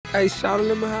Hey, shout,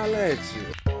 let me holler at you.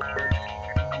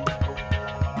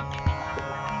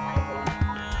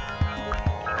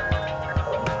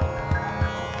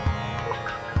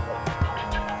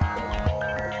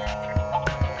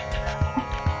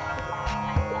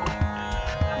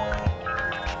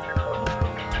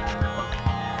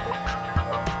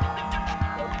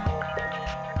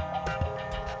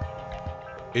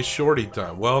 It's shorty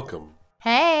time. Welcome.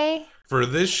 Hey. For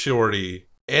this shorty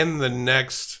and the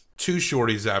next two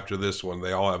shorties after this one,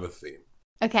 they all have a theme.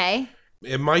 Okay.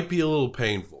 It might be a little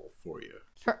painful for you.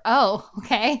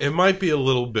 Okay. It might be a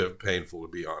little bit painful, to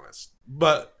be honest.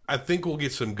 But I think we'll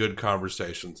get some good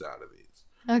conversations out of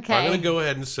these. Okay. I'm going to go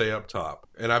ahead and say up top,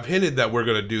 and I've hinted that we're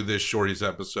going to do this shorties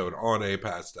episode on a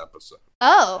past episode.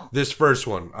 Oh. This first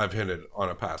one, I've hinted on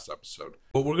a past episode.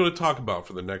 What we're going to talk about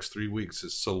for the next 3 weeks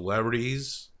is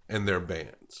celebrities and their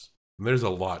bands. And there's a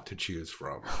lot to choose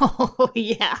from. Oh,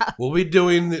 yeah. We'll be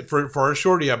doing, for our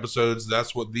shorty episodes,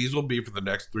 that's what these will be for the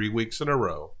next 3 weeks in a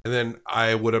row. And then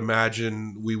I would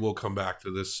imagine we will come back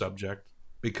to this subject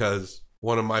because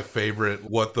one of my favorite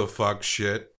what the fuck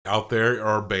shit out there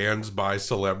are bands by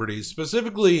celebrities.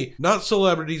 Specifically, not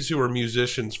celebrities who are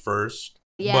musicians first,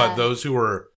 but those who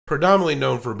are predominantly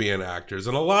known for being actors.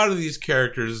 And a lot of these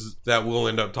characters that we'll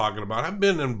end up talking about have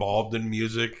been involved in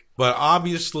music, but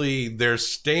obviously their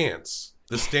stance,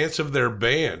 the stance of their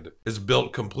band, is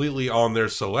built completely on their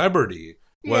celebrity,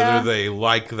 whether they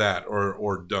like that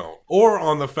or don't, or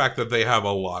on the fact that they have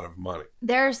a lot of money.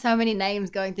 There are so many names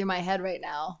going through my head right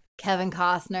now. Kevin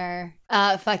Costner,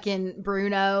 fucking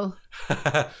Bruno,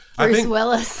 Bruce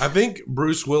Willis. I think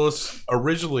Bruce Willis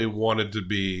originally wanted to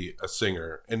be a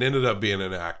singer and ended up being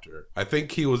an actor. I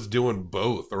think he was doing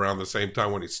both around the same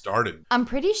time when he started. I'm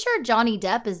pretty sure Johnny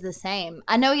Depp is the same.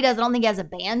 I know he does. I don't think he has a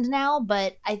band now,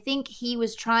 but I think he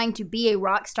was trying to be a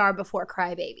rock star before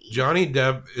Crybaby. Johnny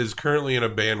Depp is currently in a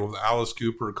band with Alice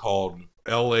Cooper called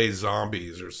LA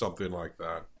Zombies or something like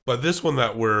that. But this one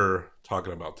that we're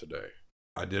talking about today,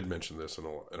 I did mention this in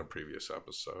a previous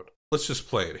episode. Let's just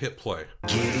play it. Hit play.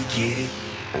 Get it.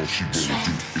 All she gonna do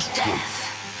is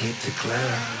twerk. Hit the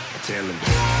club. Tell him.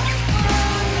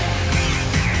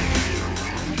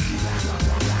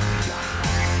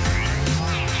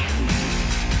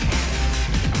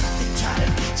 They try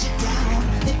to beat you down.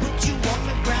 They put you on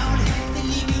the ground. They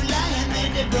leave you lying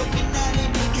there. They're broken down. They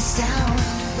make a sound.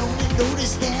 Don't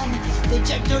notice them. They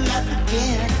check your life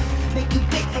again. Make you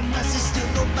beg for mercy, still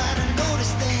nobody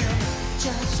notice them.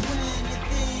 Just when you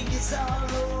think it's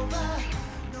all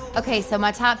over. Okay, so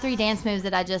my top 3 dance moves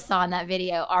that I just saw in that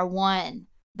video are 1,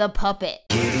 the puppet.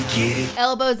 Get it.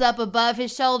 Elbows up above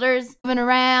his shoulders, moving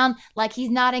around like he's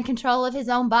not in control of his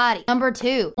own body. Number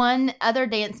 2, one other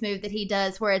dance move that he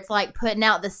does where it's like putting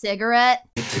out the cigarette.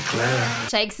 Hit the club.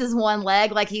 Shakes his one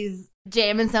leg like he's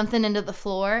jamming something into the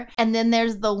floor. And then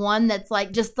there's the one that's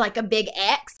like just like a big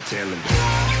X. Tell him.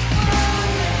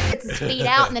 It's his feet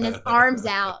out and then his arms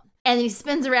out. And he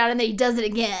spins around and then he does it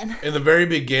again. In the very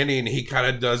beginning, he kind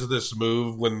of does this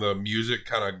move when the music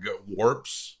kind of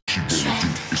warps.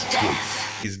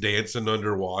 He's dancing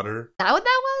underwater. Is that what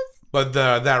that was? But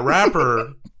that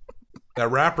rapper,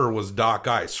 that rapper was Doc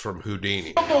Ice from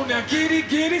Houdini. Come on now, get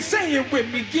it, say it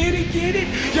with me, get it.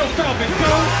 Yo, Falvin, go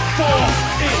for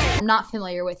it. I'm not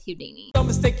familiar with Houdini. Don't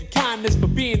mistake your kindness for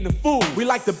being the fool. We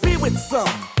like to be with some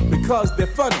because they're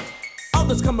funny.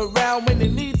 Others come around when they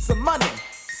need some money.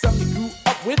 Some you grew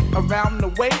up with around the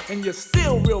way, and you're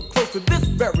still real close to this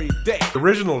very day. The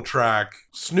original track,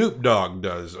 Snoop Dogg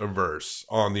does a verse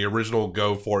on the original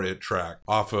Go For It track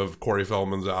off of Corey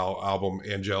Feldman's album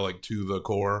Angelic to the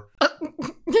Core.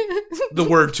 The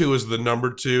word 2 is the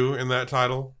number 2 in that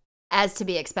title. As to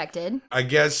be expected. I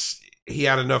guess he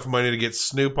had enough money to get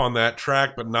Snoop on that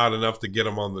track, but not enough to get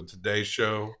him on the Today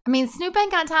Show. I mean, Snoop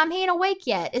ain't got time. He ain't awake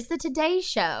yet. It's the Today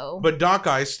Show. But Doc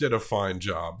Ice did a fine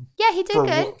job. Yeah, he did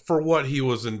good. For what he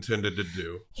was intended to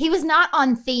do. He was not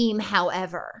on theme,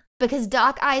 however, because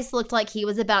Doc Ice looked like he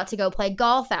was about to go play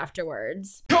golf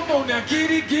afterwards. Come on now, get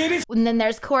it. And then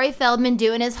there's Corey Feldman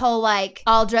doing his whole, like,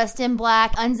 all dressed in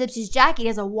black, unzips his jacket, he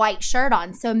has a white shirt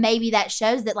on. So maybe that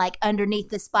shows that, like, underneath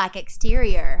this black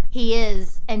exterior, he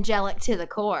is angelic to the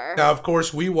core. Now, of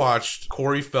course, we watched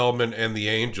Corey Feldman and the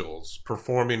Angels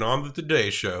performing on the Today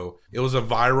Show. It was a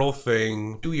viral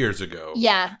thing 2 years ago.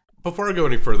 Yeah. Before I go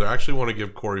any further, I actually want to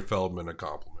give Corey Feldman a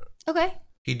compliment. Okay.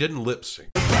 He didn't lip sync.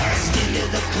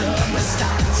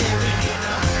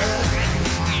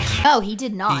 No, he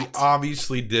did not. He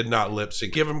obviously did not lip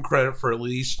sync. Give him credit for at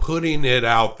least putting it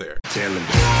out there. Tell him.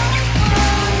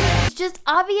 It's just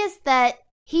obvious that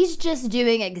He's just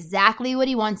doing exactly what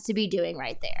he wants to be doing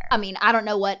right there. I mean, I don't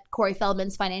know what Corey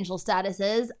Feldman's financial status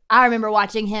is. I remember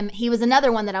watching him. He was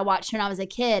another one that I watched when I was a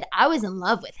kid. I was in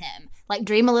love with him. Like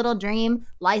Dream a Little Dream,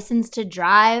 License to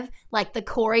Drive. Like the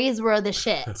Coreys were the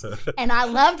shit. And I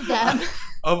loved them.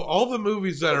 Of all the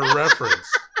movies that are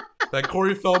referenced that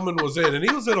Corey Feldman was in, and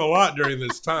he was in a lot during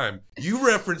this time, you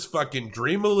reference fucking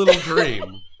Dream a Little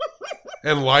Dream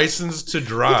and License to You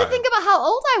Drive. have to think about how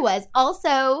old I was.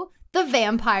 Also, the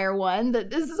vampire one.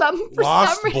 That is for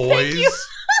Lost some reason. Boys.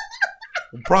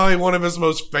 Probably one of his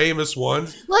most famous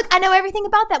ones. Look, I know everything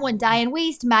about that one. Diane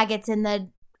Wiest, Maggots in the...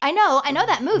 I know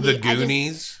that movie. The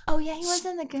Goonies. Oh, yeah, he was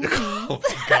in the Goonies. Oh,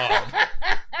 God.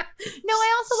 No,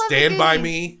 I also love Stand the By Goonies.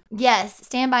 Me. Yes,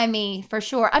 Stand By Me, for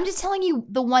sure. I'm just telling you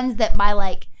the ones that my,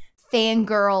 like,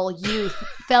 fangirl youth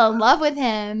fell in love with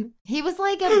him. He was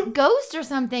like a ghost or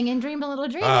something in Dream a Little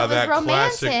Dream. It was That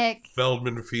classic romantic.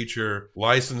 Feldman feature,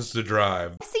 License to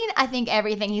Drive. I've seen, I think,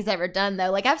 everything he's ever done,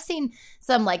 though. Like, I've seen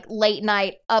some, like, late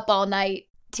night, up all night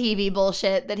TV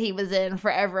bullshit that he was in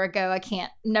forever ago.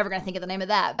 Never gonna think of the name of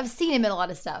that. I've seen him in a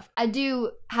lot of stuff. I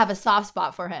do have a soft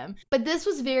spot for him. But this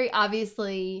was very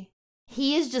obviously,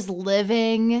 he is just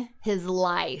living his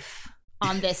life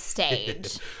on this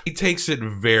stage. He takes it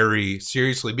very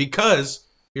seriously because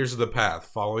here's the path.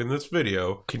 Following this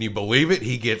video, can you believe it?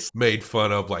 He gets made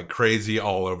fun of like crazy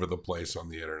all over the place on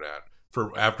the internet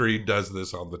for after he does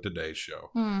this on the Today Show.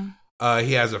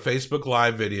 He has a Facebook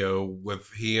Live video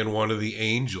with he and one of the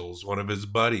Angels, one of his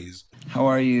buddies. How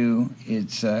are you?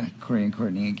 It's Corey and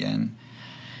Courtney again.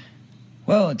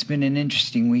 Well, it's been an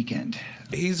interesting weekend.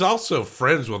 He's also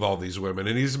friends with all these women,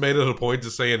 and he's made it a point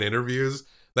to say in interviews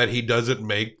that he doesn't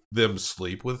make them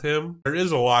sleep with him. There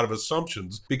is a lot of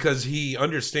assumptions because he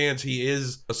understands he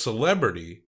is a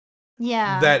celebrity.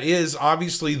 Yeah. That is,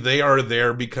 obviously, they are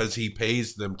there because he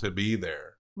pays them to be there.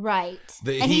 Right.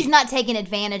 And he's not taking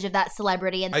advantage of that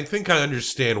celebrity. And I think I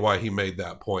understand why he made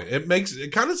that point.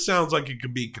 It kind of sounds like it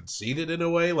could be conceited in a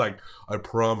way, like, I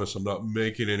promise I'm not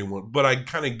making anyone. But I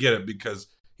kind of get it because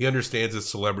he understands his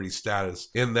celebrity status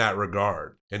in that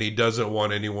regard. And he doesn't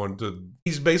want anyone to...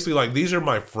 He's basically like, these are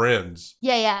my friends.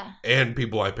 Yeah. And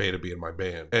people I pay to be in my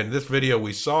band. And this video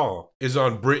we saw is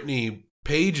on Brittany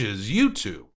Page's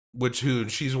YouTube,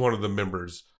 she's one of the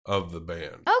members of the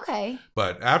band. Okay.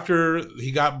 But after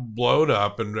he got blown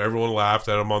up and everyone laughed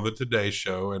at him on the Today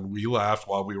Show, and we laughed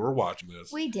while we were watching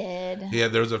this. We did. Yeah,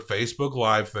 there's a Facebook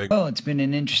Live thing. Well, it's been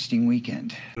an interesting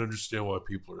weekend. I don't understand why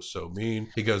people are so mean.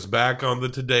 He goes back on the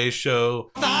Today Show.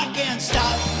 If I can't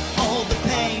stop all the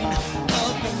pain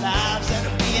of the lives that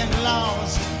are being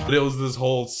lost. But it was this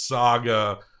whole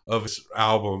saga of his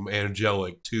album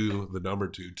Angelic to the number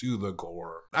 2 to the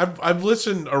core. I've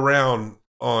listened around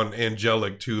on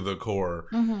Angelic to the core.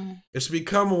 Mm-hmm. It's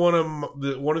become one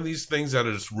of these things that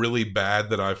is really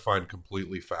bad that I find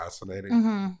completely fascinating.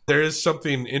 Mm-hmm. There is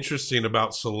something interesting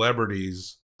about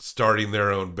celebrities starting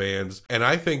their own bands, and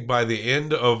I think by the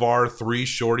end of our 3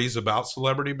 shorties about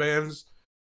celebrity bands,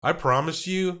 I promise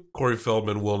you, Corey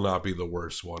Feldman will not be the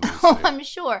worst one. Oh, I'm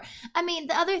sure. I mean,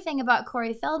 the other thing about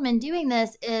Corey Feldman doing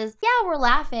this is, yeah, we're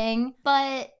laughing,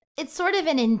 but it's sort of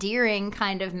an endearing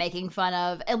kind of making fun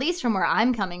of, at least from where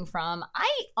I'm coming from. I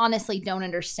honestly don't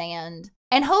understand,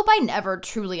 and hope I never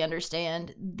truly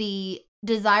understand, the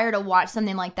desire to watch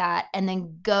something like that and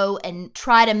then go and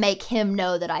try to make him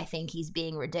know that I think he's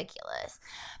being ridiculous.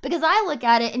 Because I look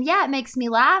at it and yeah, it makes me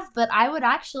laugh, but I would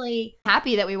actually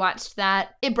happy that we watched that.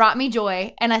 It brought me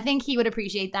joy, and I think he would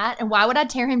appreciate that. And why would I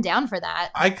tear him down for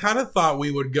that? I kind of thought we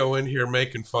would go in here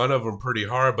making fun of him pretty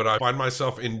hard, but I find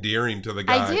myself endearing to the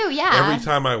guy. I do, yeah. Every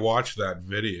time I watch that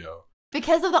video.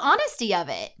 Because of the honesty of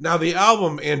it. Now, the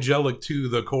album Angelic to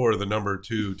the Core, the number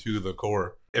 2 to the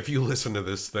core, if you listen to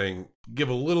this thing, give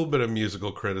a little bit of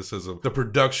musical criticism. The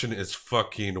production is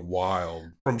fucking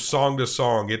wild. From song to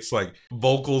song, it's like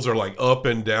vocals are like up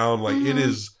and down. Like it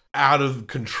is out of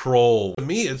control. To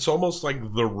me, it's almost like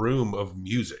The Room of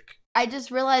music. I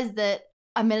just realized that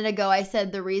a minute ago I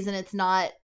said the reason it's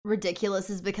not ridiculous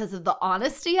is because of the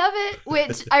honesty of it,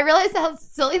 which I realize how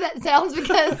silly that sounds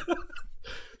because...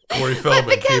 Corey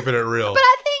Feldman, keeping it real. But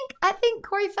I think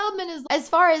Corey Feldman is, as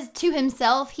far as to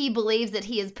himself, he believes that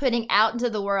he is putting out into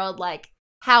the world like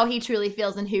how he truly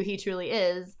feels and who he truly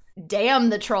is. Damn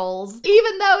the trolls.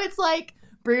 Even though it's like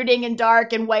brooding and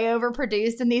dark and way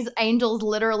overproduced, and these angels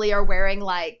literally are wearing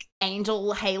like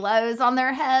angel halos on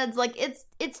their heads. Like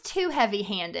it's too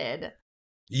heavy-handed.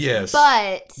 Yes.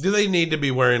 But do they need to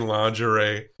be wearing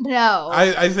lingerie? no.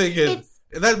 I think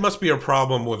That must be a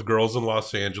problem with girls in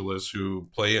Los Angeles who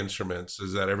play instruments,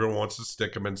 is that everyone wants to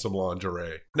stick them in some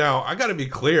lingerie. Now, I got to be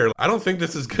clear. I don't think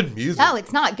this is good music. No,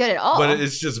 it's not good at all. But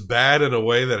it's just bad in a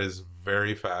way that is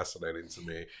very fascinating to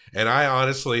me. And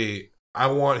I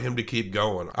want him to keep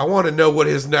going. I want to know what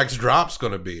his next drop's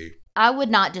going to be. I would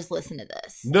not just listen to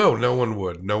this. No one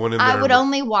would. No one in there. I would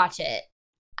only watch it.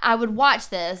 I would watch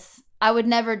this. I would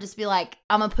never just be like,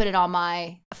 I'm going to put it on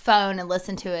my phone and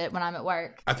listen to it when I'm at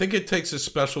work. I think it takes a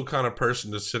special kind of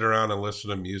person to sit around and listen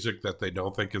to music that they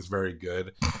don't think is very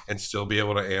good and still be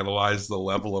able to analyze the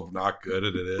level of not good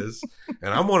it is.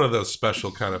 And I'm one of those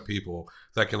special kind of people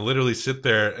that can literally sit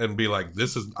there and be like,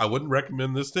 I wouldn't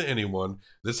recommend this to anyone.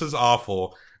 This is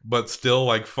awful, but still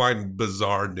like find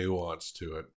bizarre nuance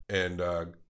to it. And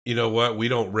you know what? We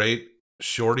don't rate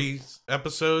Shorty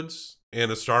episodes in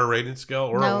a star rating scale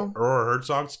or a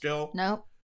Herzog scale. No.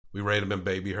 We rate them in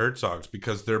baby Herzogs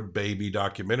because they're baby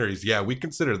documentaries. Yeah, we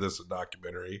consider this a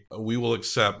documentary. We will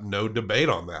accept no debate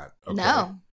on that. Okay?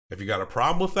 No. If you got a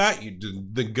problem with that,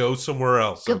 then go somewhere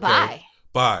else. Goodbye. Okay?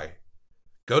 Bye.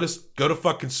 Go to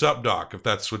fucking Subdoc if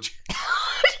that's what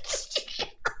you...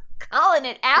 Calling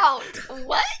it out.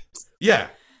 What? Yeah,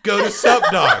 go to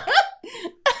Subdoc.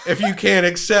 If you can't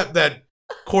accept that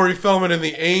Corey Feldman and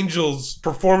the Angels'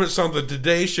 performance on the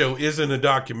Today Show isn't a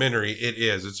documentary, it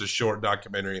is. It's a short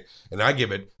documentary, and I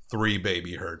give it 3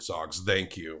 baby Herzogs.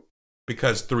 Thank you.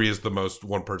 Because 3 is the most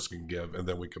one person can give, and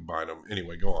then we combine them.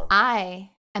 Anyway, go on. I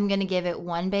am going to give it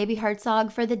 1 baby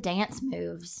Herzog for the dance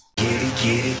moves.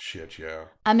 Shit, yeah.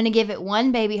 I'm going to give it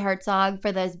 1 baby Herzog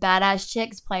for those badass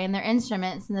chicks playing their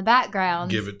instruments in the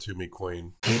background. Give it to me,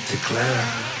 Queen. Hit the club.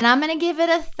 And I'm going to give it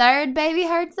a 3rd baby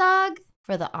Herzog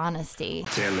for the honesty.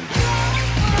 Tell him.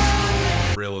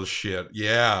 Real as shit.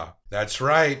 Yeah, that's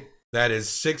right. That is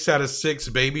 6 out of 6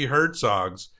 baby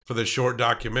Herzogs for the short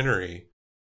documentary.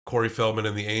 Corey Feldman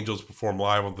and the Angels perform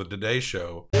live on the Today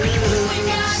Show. We got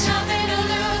nothing to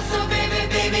lose, so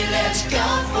baby, let's go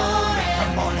for it.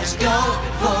 Come on, let's go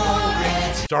for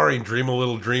it. Starring Dream a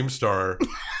Little Dream star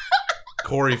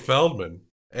Corey Feldman.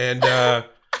 And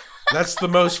that's the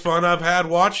most fun I've had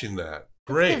watching that.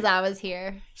 Great. Because I was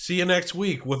here. See you next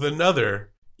week with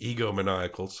another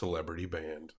egomaniacal celebrity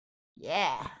band.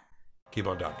 Yeah. Keep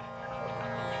on talking.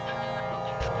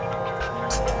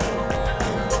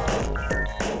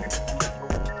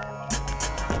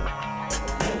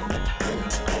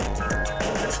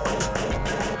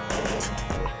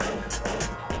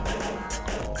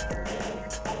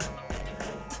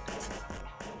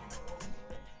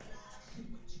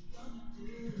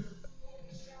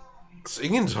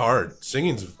 Singing's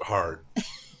hard. It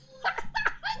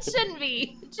shouldn't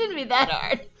be. It shouldn't be that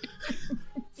hard.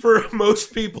 For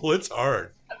most people, it's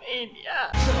hard. I mean,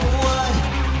 yeah. So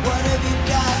what have you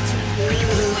got to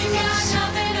lose? We got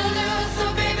nothing to lose,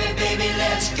 so baby,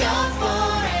 let's go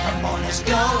for it. Come on, let's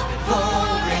go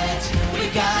for it. We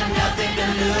got nothing to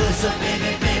lose, so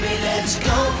baby, let's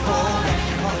go for it.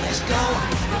 Come on, let's go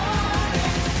for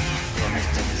it. From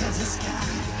the sky,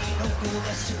 no goal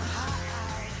that's too high.